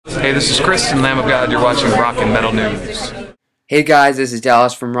Hey, this is Chris and Lamb of God. You're watching Rock and Metal News. Hey guys, this is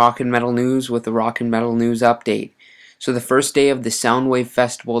Dallas from Rock and Metal News with the Rock and Metal News update. So the first day of the Soundwave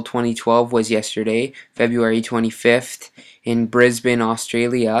Festival 2012 was yesterday, February 25th, in Brisbane,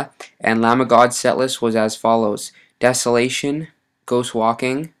 Australia, and Lamb of God's setlist was as follows: Desolation, Ghost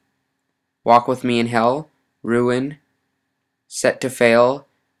Walking, Walk With Me in Hell, Ruin, Set to Fail,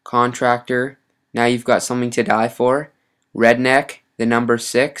 Contractor, Now You've Got Something to Die For, Redneck, The Number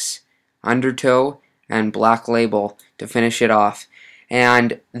 6, Undertow, and Black Label to finish it off.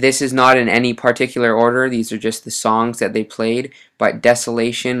 And this is not in any particular order, these are just the songs that they played, but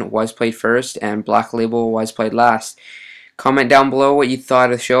Desolation was played first and Black Label was played last. Comment down below what you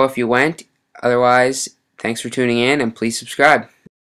thought of the show if you went. Otherwise, thanks for tuning in and please subscribe.